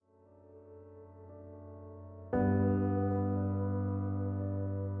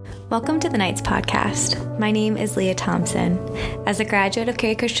Welcome to the Knights Podcast. My name is Leah Thompson. As a graduate of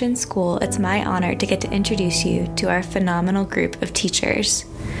Cary Christian School, it's my honor to get to introduce you to our phenomenal group of teachers.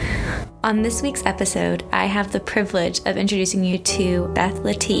 On this week's episode, I have the privilege of introducing you to Beth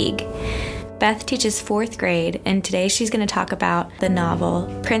Latigue. Beth teaches 4th grade, and today she's going to talk about the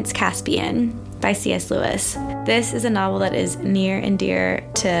novel Prince Caspian by C.S. Lewis. This is a novel that is near and dear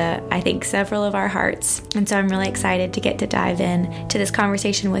to, I think, several of our hearts. And so I'm really excited to get to dive in to this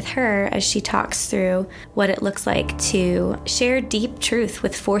conversation with her as she talks through what it looks like to share deep truth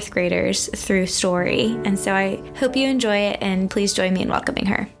with 4th graders through story. And so I hope you enjoy it, and please join me in welcoming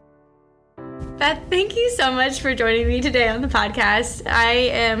her. Beth, thank you so much for joining me today on the podcast. I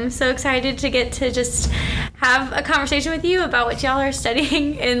am so excited to get to just have a conversation with you about what y'all are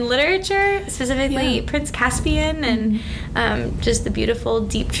studying in literature, specifically Prince Caspian, and just the beautiful,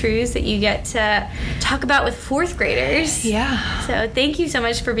 deep truths that you get to talk about with 4th graders. Yeah. So thank you so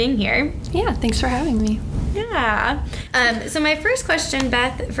much for being here. Yeah, thanks for having me. Yeah. So my first question,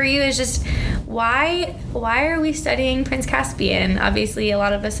 Beth, for you is just why are we studying Prince Caspian? Obviously, a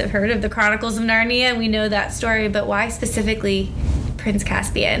lot of us have heard of the Chronicles of Narnia. We know that story, but why specifically Prince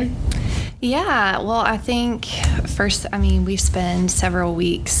Caspian? Yeah, well, I think first, we spend several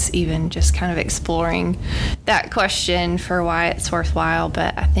weeks even just kind of exploring that question for why it's worthwhile.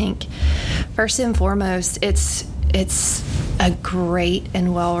 But I think first and foremost, it's a great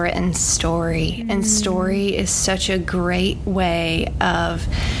and well-written story. And story is such a great way of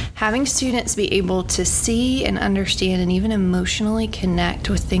having students be able to see and understand and even emotionally connect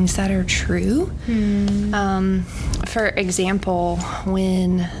with things that are true. For example,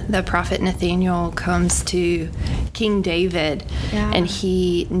 when the prophet Nathaniel comes to King David and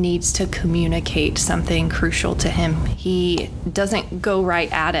he needs to communicate something crucial to him, he doesn't go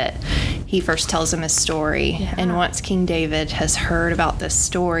right at it. He first tells him a story. And once King David has heard about this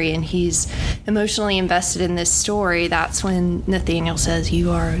story and he's emotionally invested in this story, that's when Nathaniel says,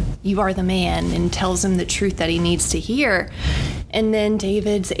 you are the man, and tells him the truth that he needs to hear. And then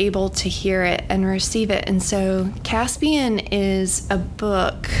David's able to hear it and receive it. And so Caspian is a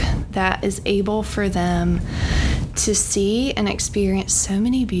book that is able for them to see and experience so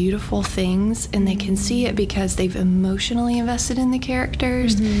many beautiful things, and they can see it because they've emotionally invested in the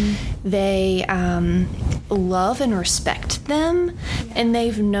characters. They love and respect them, and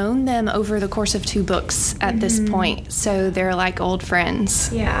they've known them over the course of 2 books at this point, so they're like old friends.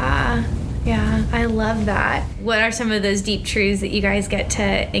 Yeah, I love that. What are some of those deep truths that you guys get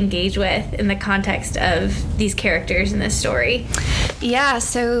to engage with in the context of these characters in this story? Yeah,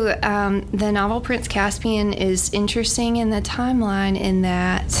 so the novel Prince Caspian is interesting in the timeline in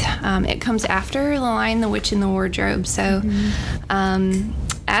that it comes after The Lion, the Witch, and the Wardrobe. So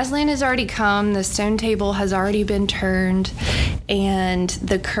Aslan has already come, the stone table has already been turned, and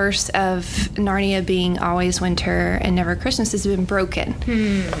the curse of Narnia being always winter and never Christmas has been broken.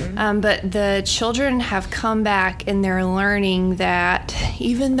 But the children have come back, and they're learning that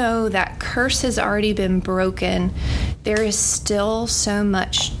even though that curse has already been broken, there is still so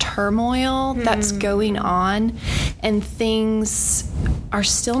much turmoil that's going on, and things are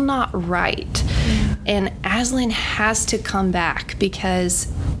still not right. And Aslan has to come back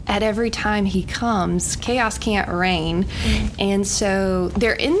because at every time he comes, chaos can't reign. And so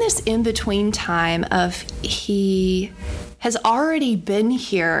they're in this in-between time of he has already been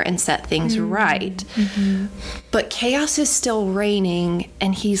here and set things right. But chaos is still reigning,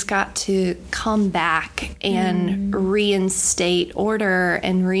 and he's got to come back and reinstate order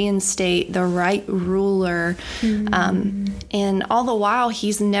and reinstate the right ruler. And all the while,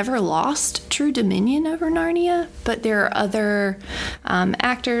 he's never lost true dominion over Narnia, but there are other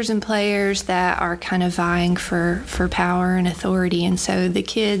actors and players that are kind of vying for power and authority. And so the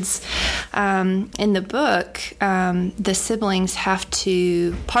kids in the book, the siblings have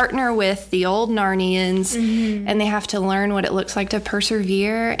to partner with the old Narnians, and they have to learn what it looks like to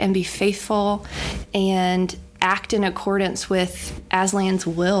persevere and be faithful and act in accordance with Aslan's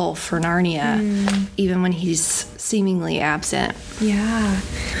will for Narnia, even when he's seemingly absent. Yeah.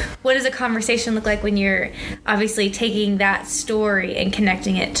 What does a conversation look like when you're obviously taking that story and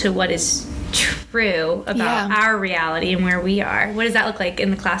connecting it to what is true about our reality and where we are? What does that look like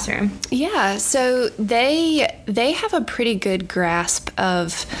in the classroom? Yeah, so they have a pretty good grasp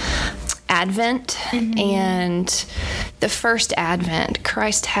of Advent and the first Advent.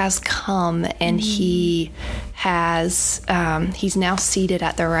 Christ has come, and he has he's now seated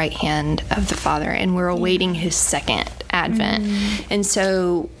at the right hand of the Father, and we're awaiting his second Advent. And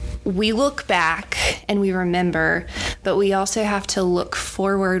so we look back and we remember, but we also have to look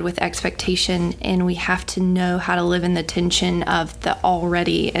forward with expectation, and we have to know how to live in the tension of the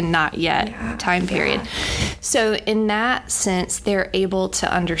already and not yet time period. So in that sense, they're able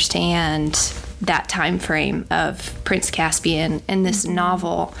to understand that time frame of Prince Caspian and this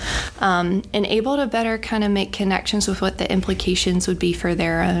novel, and able to better kind of make connections with what the implications would be for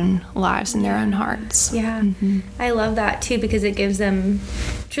their own lives and their own hearts. Yeah. I love that too, because it gives them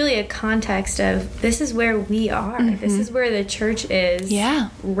truly a context of this is where we are. This is where the church is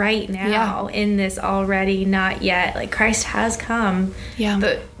right now in this already not yet. Like, Christ has come,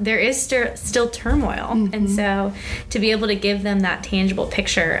 but there is still turmoil. And so to be able to give them that tangible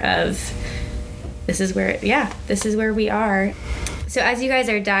picture of this is where we are. So as you guys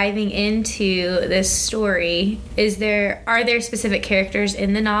are diving into this story, are there specific characters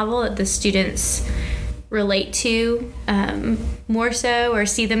in the novel that the students relate to more so, or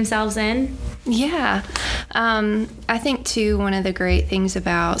see themselves in? Yeah. I think, too, one of the great things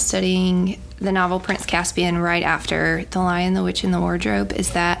about studying the novel Prince Caspian right after The Lion, the Witch, and the Wardrobe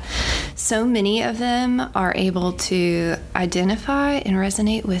is that so many of them are able to identify and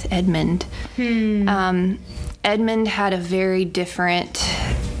resonate with Edmund. Edmund had a very different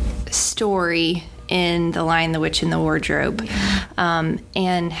story in The Lion, the Witch, and the Wardrobe,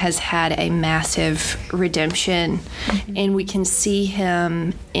 and has had a massive redemption. And we can see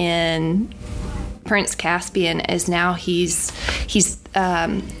him in Prince Caspian as now he's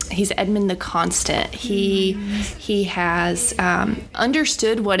Edmund the Constant. He has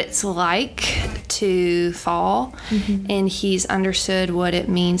understood what it's like to fall, and he's understood what it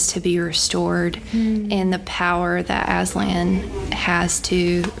means to be restored, and the power that Aslan has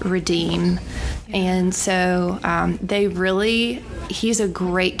to redeem. And so he's a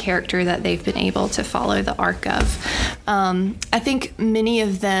great character that they've been able to follow the arc of. I think many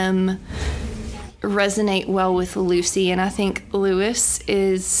of them resonate well with Lucy, and I think Lewis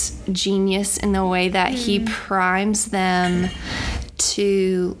is genius in the way that he primes them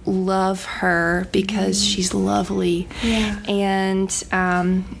to love her because she's lovely. And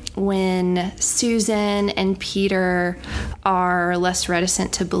when Susan and Peter are less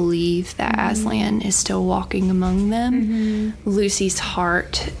reticent to believe that Aslan is still walking among them, Lucy's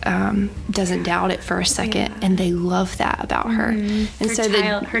heart doesn't doubt it for a second, and they love that about her.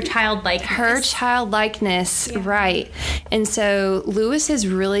 And her childlikeness, right. And so Lewis has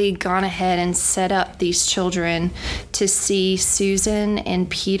really gone ahead and set up these children to see Susan and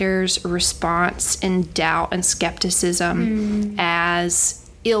Peter's response and doubt and skepticism as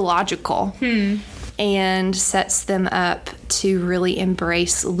illogical, and sets them up to really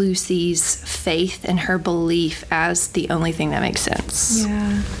embrace Lucy's faith and her belief as the only thing that makes sense.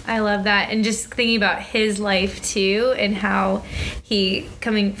 Yeah, I love that. And just thinking about his life too, and how he,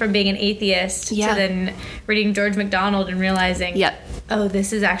 coming from being an atheist to then reading George MacDonald and realizing, oh,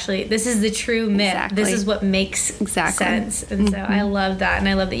 this is the true myth. This is what makes sense. And so I love that. And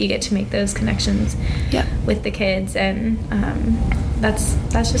I love that you get to make those connections with the kids. And that's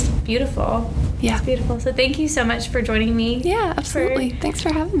just beautiful. Yeah. It's beautiful. So thank you so much for joining me. Yeah, absolutely. Thanks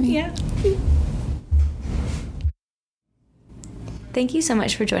for having me. Yeah. Thank you so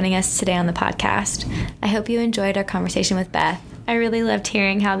much for joining us today on the podcast. I hope you enjoyed our conversation with Beth. I really loved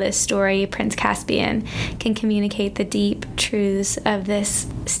hearing how this story, Prince Caspian, can communicate the deep truths of this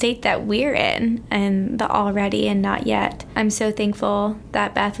state that we're in, and the already and not yet. I'm so thankful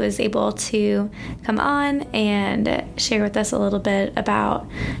that Beth was able to come on and share with us a little bit about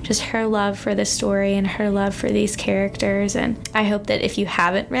just her love for the story and her love for these characters. And I hope that if you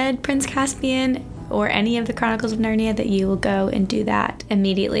haven't read Prince Caspian or any of the Chronicles of Narnia, that you will go and do that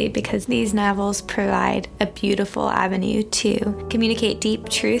immediately, because these novels provide a beautiful avenue to communicate deep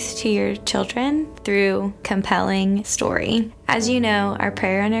truth to your children through compelling story. As you know, our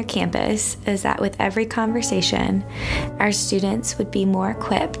prayer on our campus is that with every conversation, our students would be more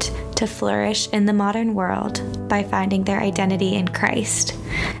equipped to flourish in the modern world by finding their identity in Christ.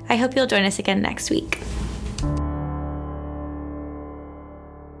 I hope you'll join us again next week.